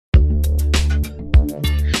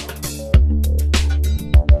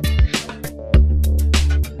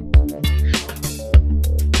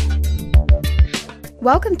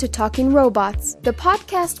Welcome to Talking Robots, the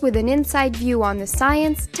podcast with an inside view on the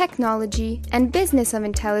science, technology, and business of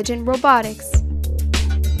intelligent robotics.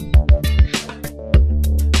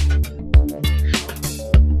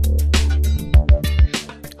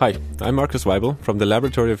 Hi, I'm Markus Weibel from the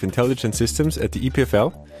Laboratory of Intelligent Systems at the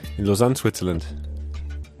EPFL in Lausanne, Switzerland.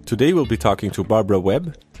 Today we'll be talking to Barbara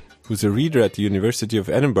Webb, who's a reader at the University of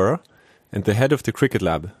Edinburgh and the head of the Cricket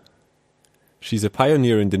Lab. She's a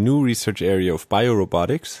pioneer in the new research area of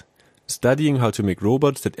biorobotics, studying how to make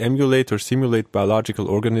robots that emulate or simulate biological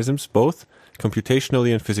organisms, both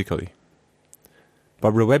computationally and physically.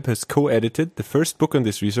 Barbara Webb has co-edited the first book on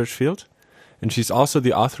this research field, and she's also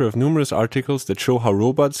the author of numerous articles that show how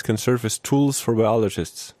robots can serve as tools for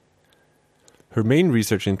biologists. Her main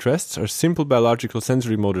research interests are simple biological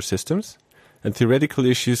sensory motor systems and theoretical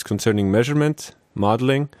issues concerning measurement,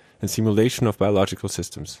 modeling, and simulation of biological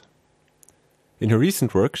systems. In her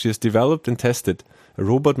recent work, she has developed and tested a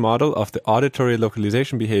robot model of the auditory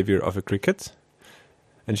localization behavior of a cricket,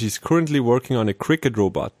 and she's currently working on a cricket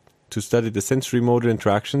robot to study the sensory motor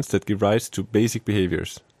interactions that give rise to basic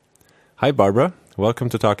behaviors. Hi Barbara, welcome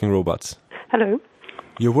to Talking Robots. Hello.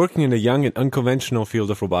 You're working in a young and unconventional field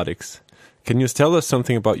of robotics. Can you tell us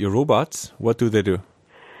something about your robots? What do they do?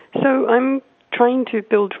 So I'm trying to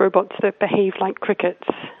build robots that behave like crickets.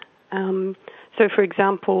 So, for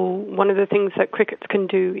example, one of the things that crickets can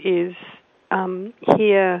do is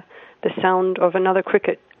hear the sound of another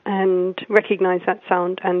cricket and recognize that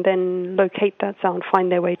sound and then locate that sound, find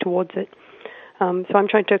their way towards it. So I'm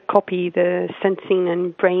trying to copy the sensing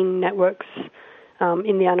and brain networks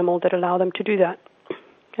in the animal that allow them to do that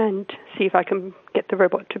and see if I can get the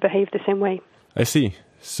robot to behave the same way. I see.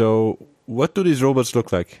 So what do these robots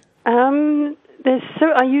look like?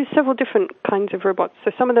 I use several different kinds of robots.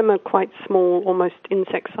 So some of them are quite small, almost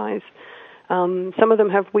insect size. Some of them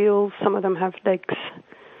have wheels, some of them have legs.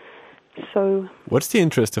 So, what's the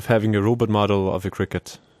interest of having a robot model of a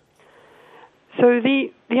cricket? So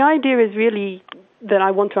the idea is really that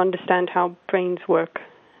I want to understand how brains work.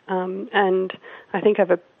 And I think I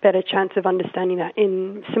have a better chance of understanding that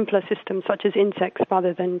in simpler systems such as insects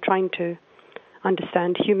rather than trying to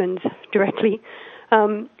understand humans directly.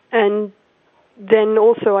 And then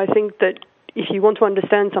also I think that if you want to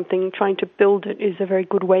understand something, trying to build it is a very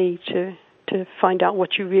good way to find out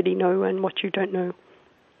what you really know and what you don't know.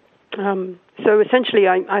 So essentially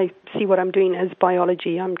I see what I'm doing as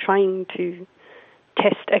biology. I'm trying to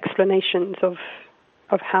test explanations of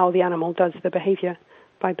how the animal does the behavior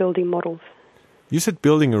by building models. You said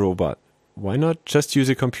building a robot. Why not just use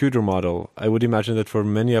a computer model? I would imagine that for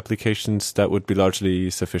many applications that would be largely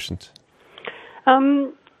sufficient.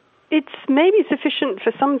 It's maybe sufficient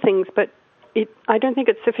for some things, but I don't think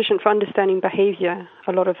it's sufficient for understanding behavior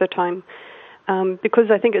a lot of the time, because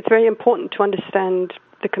I think it's very important to understand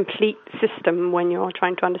the complete system when you're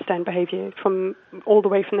trying to understand behavior, from all the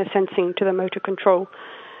way from the sensing to the motor control.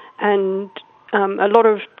 And a lot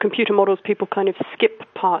of computer models, people kind of skip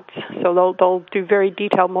parts, so they'll do very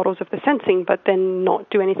detailed models of the sensing, but then not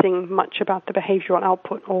do anything much about the behavioral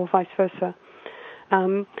output, or vice versa.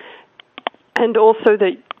 And also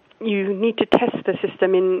that you need to test the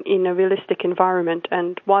system in a realistic environment,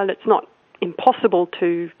 and while it's not impossible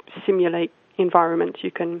to simulate environments,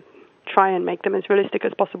 you can try and make them as realistic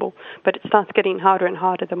as possible, but it starts getting harder and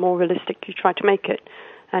harder the more realistic you try to make it,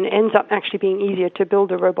 and it ends up actually being easier to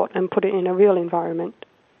build a robot and put it in a real environment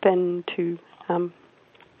than to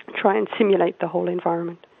try and simulate the whole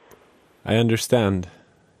environment. I understand.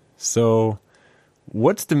 So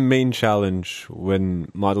what's the main challenge when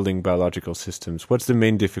modeling biological systems? What's the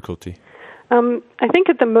main difficulty? I think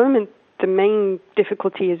at the moment the main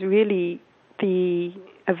difficulty is really the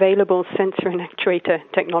available sensor and actuator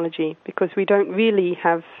technology, because we don't really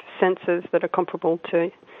have sensors that are comparable to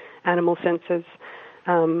animal sensors.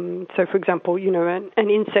 So, for example, an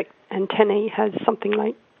insect antennae has something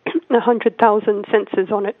like 100,000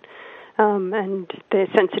 sensors on it, and they're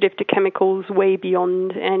sensitive to chemicals way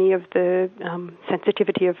beyond any of the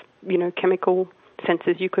sensitivity of chemical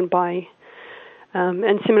sensors you can buy.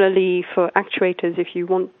 And similarly for actuators, if you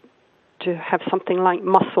want to have something like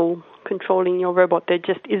muscle controlling your robot, there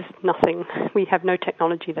just is nothing. We have no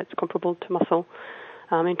technology that's comparable to muscle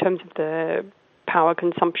in terms of the power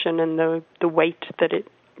consumption and the weight that it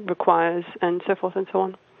requires, and so forth and so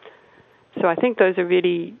on. So I think those are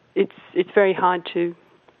really, it's very hard to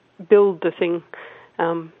build the thing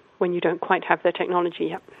when you don't quite have the technology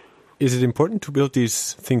yet. Is it important to build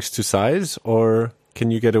these things to size, or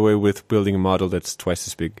can you get away with building a model that's twice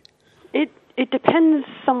as big? It depends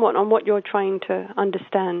somewhat on what you're trying to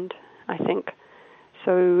understand, I think.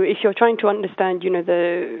 So if you're trying to understand,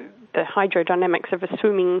 the the hydrodynamics of a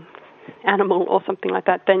swimming animal or something like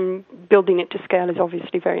that, then building it to scale is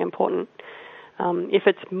obviously very important. If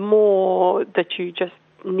it's more that you just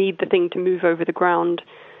need the thing to move over the ground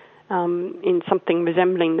in something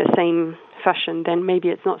resembling the same fashion, then maybe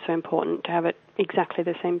it's not so important to have it exactly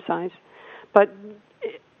the same size. But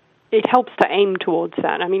it helps to aim towards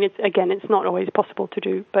that. I mean, it's not always possible to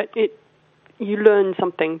do, but you learn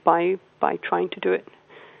something by trying to do it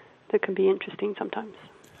that can be interesting sometimes.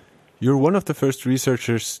 You're one of the first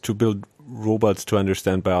researchers to build robots to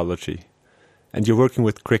understand biology, and you're working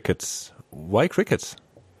with crickets. Why crickets?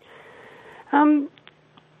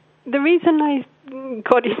 The reason I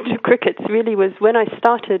got into crickets really was when I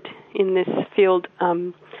started in this field,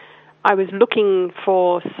 I was looking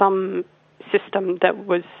for some system that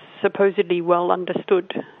was supposedly well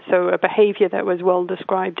understood, so a behavior that was well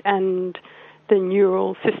described and the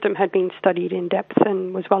neural system had been studied in depth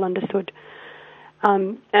and was well understood.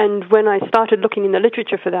 And when I started looking in the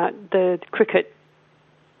literature for that, the cricket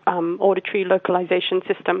auditory localization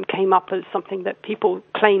system came up as something that people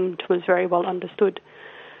claimed was very well understood.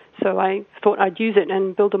 So I thought I'd use it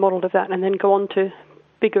and build a model of that and then go on to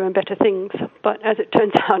bigger and better things. But as it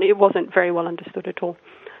turns out, it wasn't very well understood at all.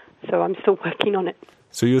 So I'm still working on it.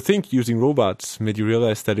 So you think using robots made you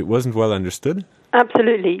realize that it wasn't well understood?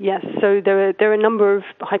 Absolutely, yes. So there are a number of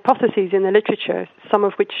hypotheses in the literature, some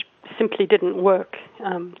of which simply didn't work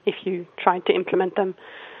if you tried to implement them.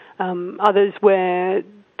 Others where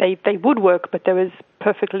they would work, but there was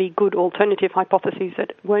perfectly good alternative hypotheses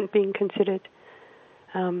that weren't being considered.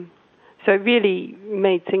 So it really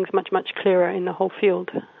made things much, much clearer in the whole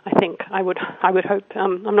field, I think. I would hope.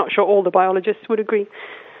 I'm not sure all the biologists would agree,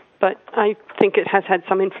 but I think it has had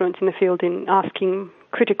some influence in the field in asking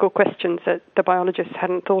critical questions that the biologists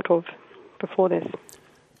hadn't thought of before this.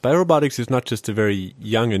 Biorobotics is not just a very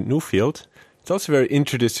young and new field, it's also a very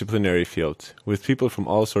interdisciplinary field with people from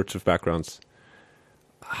all sorts of backgrounds.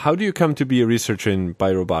 How do you come to be a researcher in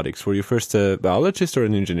biorobotics? Were you first a biologist or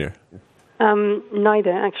an engineer?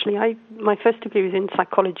 Neither, actually. My first degree was in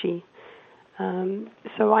psychology.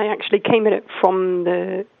 So I actually came at it from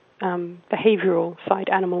the behavioral side,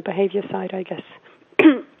 animal behavior side, I guess.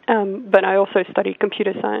 But I also studied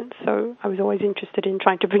computer science, so I was always interested in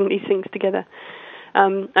trying to bring these things together.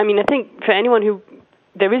 I think for anyone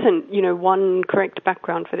there isn't, one correct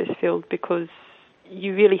background for this field, because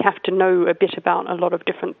you really have to know a bit about a lot of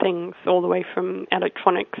different things, all the way from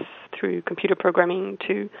electronics through computer programming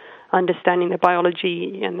to understanding the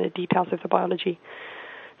biology and the details of the biology.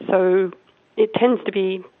 So it tends to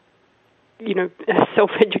be, a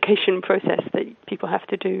self-education process that people have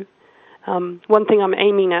to do. One thing I'm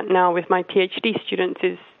aiming at now with my PhD students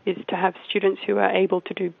is to have students who are able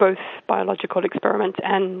to do both biological experiments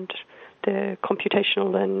and the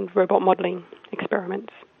computational and robot modeling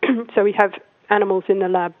experiments. So we have animals in the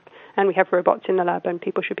lab and we have robots in the lab, and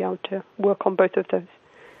people should be able to work on both of those.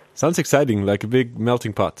 Sounds exciting, like a big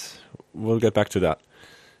melting pot. We'll get back to that.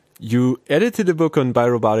 You edited a book on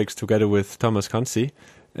biorobotics together with Thomas Kanzi,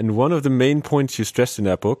 and one of the main points you stressed in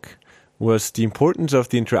that book was the importance of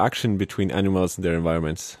the interaction between animals and their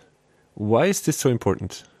environments. Why is this so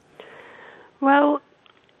important? Well,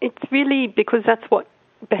 it's really because that's what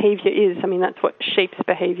behavior is. That's what shapes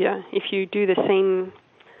behavior. If you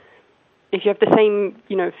have the same,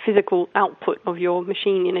 physical output of your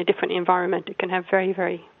machine in a different environment, it can have very,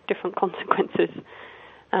 very different consequences.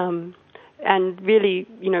 And really,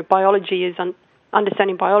 biology is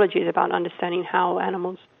understanding biology is about understanding how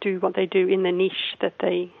animals do what they do in the niche that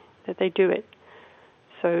they do it.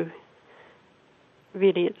 So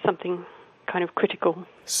really, it's something kind of critical.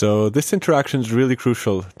 So this interaction is really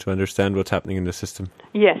crucial to understand what's happening in the system.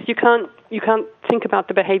 Yes, you can't think about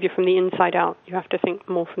the behavior from the inside out. You have to think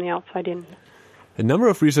more from the outside in. A number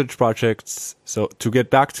of research projects, so to get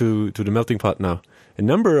back to the melting pot now, a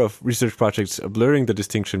number of research projects are blurring the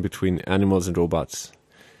distinction between animals and robots.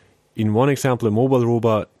 In one example, a mobile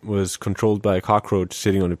robot was controlled by a cockroach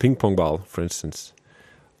sitting on a ping pong ball, for instance.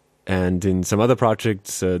 And in some other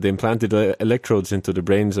projects, they implanted electrodes into the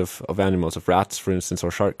brains of animals, of rats, for instance,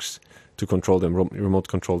 or sharks, to control them, remote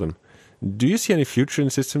control them. Do you see any future in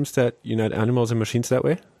systems that unite animals and machines that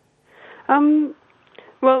way?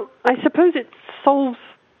 Well, I suppose it solves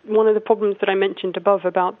one of the problems that I mentioned above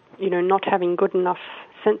about, not having good enough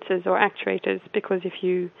sensors or actuators, because if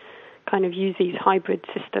you kind of use these hybrid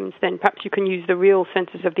systems, then perhaps you can use the real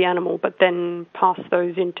sensors of the animal, but then pass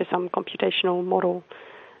those into some computational model,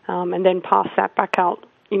 and then pass that back out,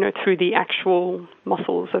 through the actual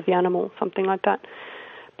muscles of the animal, something like that.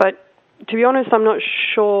 But to be honest, I'm not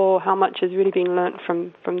sure how much has really been learnt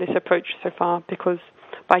from this approach so far, because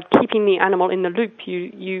by keeping the animal in the loop,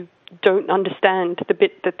 you don't understand the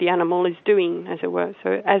bit that the animal is doing, as it were.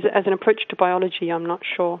 So as an approach to biology, I'm not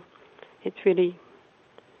sure it's really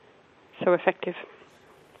so effective.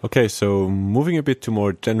 Okay, so moving a bit to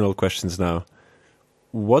more general questions now.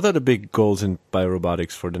 What are the big goals in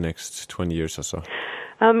biorobotics for the next 20 years or so?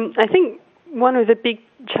 I think one of the big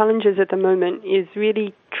challenges at the moment is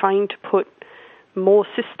really trying to put more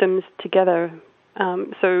systems together.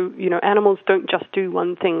 So, animals don't just do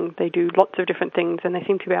one thing. They do lots of different things, and they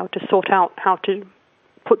seem to be able to sort out how to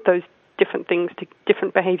put those different things,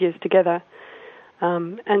 different behaviors together.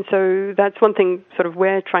 And so that's one thing sort of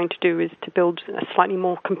we're trying to do, is to build a slightly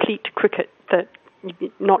more complete cricket that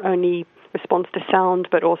not only responds to sound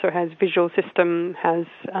but also has visual system, has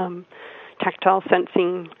tactile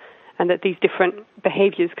sensing, and that these different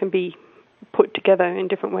behaviors can be put together in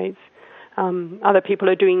different ways. Other people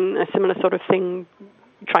are doing a similar sort of thing,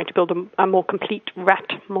 trying to build a more complete rat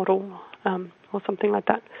model or something like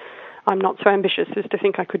that. I'm not so ambitious as to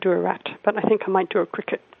think I could do a rat, but I think I might do a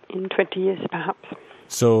cricket in 20 years, perhaps.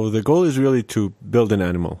 So the goal is really to build an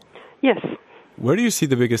animal? Yes. Where do you see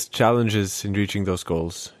the biggest challenges in reaching those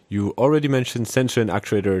goals? You already mentioned sensor and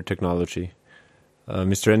actuator technology.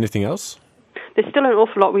 Is there anything else? There's still an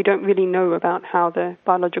awful lot we don't really know about how the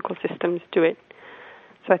biological systems do it.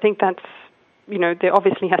 So I think that's, there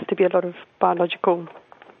obviously has to be a lot of biological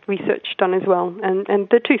research done as well. And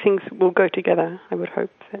the two things will go together, I would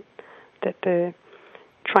hope, that the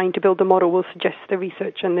trying to build the model will suggest the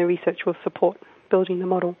research, and the research will support building the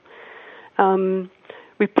model.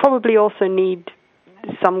 We probably also need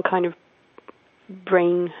some kind of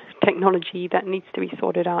brain technology that needs to be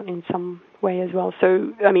sorted out in some way as well.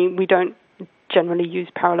 So, we don't generally use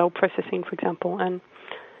parallel processing, for example, and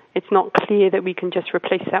it's not clear that we can just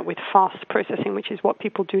replace that with fast processing, which is what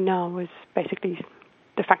people do now, is basically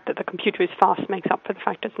the fact that the computer is fast makes up for the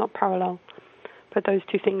fact it's not parallel. But those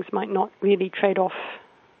two things might not really trade off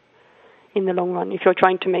in the long run if you're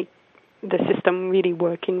trying to make the system really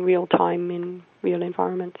work in real time in real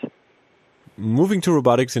environments. Moving to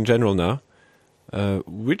robotics in general now,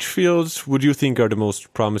 which fields would you think are the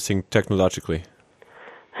most promising technologically?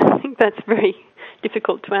 I think that's very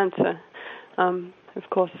difficult to answer, of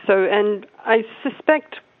course. So, and I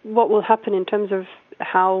suspect what will happen in terms of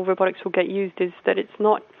how robotics will get used is that it's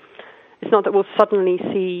not that we'll suddenly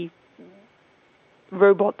see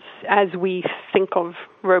robots as we think of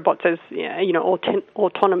robots, as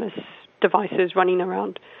autonomous devices running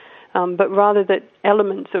around, but rather that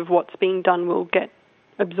elements of what's being done will get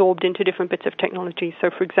absorbed into different bits of technology. So,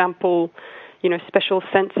 for example, special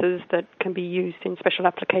sensors that can be used in special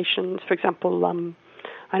applications. For example,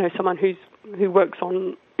 I know someone who works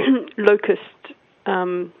on locust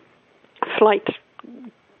flight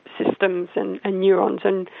systems and neurons,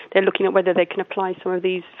 and they're looking at whether they can apply some of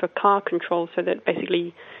these for car control, so that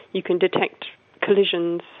basically you can detect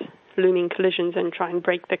looming collisions, and try and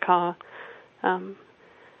brake the car.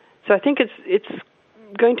 So I think it's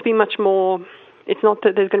going to be much more. It's not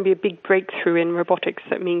that there's going to be a big breakthrough in robotics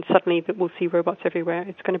that means suddenly that we'll see robots everywhere.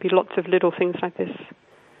 It's going to be lots of little things like this.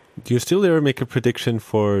 Do you still dare make a prediction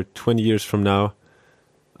for 20 years from now?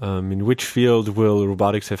 In which field will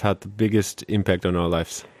robotics have had the biggest impact on our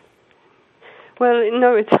lives? Well,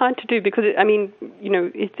 no, it's hard to do because, it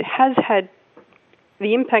has had,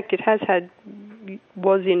 the impact it has had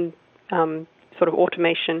was in sort of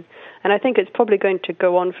automation. And I think it's probably going to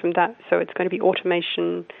go on from that. So it's going to be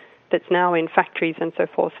automation that's now in factories and so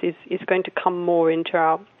forth is going to come more into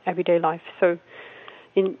our everyday life. So,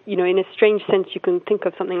 in a strange sense, you can think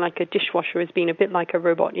of something like a dishwasher as being a bit like a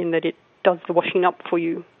robot in that it does the washing up for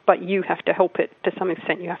you, but you have to help it to some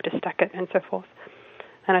extent. You have to stack it and so forth.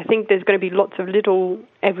 And I think there's going to be lots of little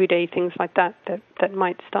everyday things like that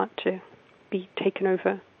might start to be taken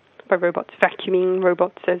over by robots, vacuuming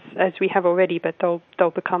robots as we have already, but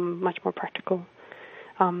they'll become much more practical.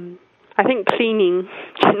 I think cleaning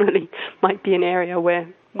generally might be an area where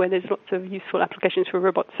there's lots of useful applications for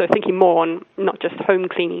robots. So thinking more on not just home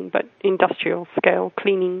cleaning, but industrial scale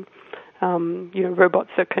cleaning,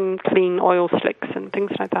 robots that can clean oil slicks and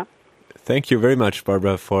things like that. Thank you very much,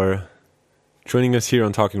 Barbara, for joining us here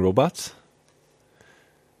on Talking Robots.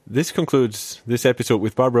 This concludes this episode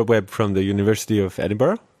with Barbara Webb from the University of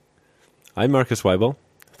Edinburgh. I'm Marcus Weibel.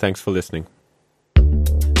 Thanks for listening.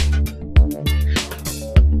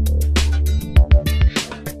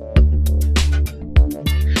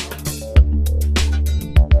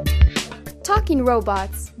 Talking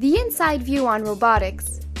Robots, the inside view on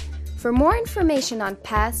robotics. For more information on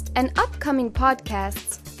past and upcoming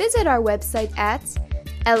podcasts, visit our website at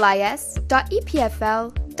lis.epfl.ch.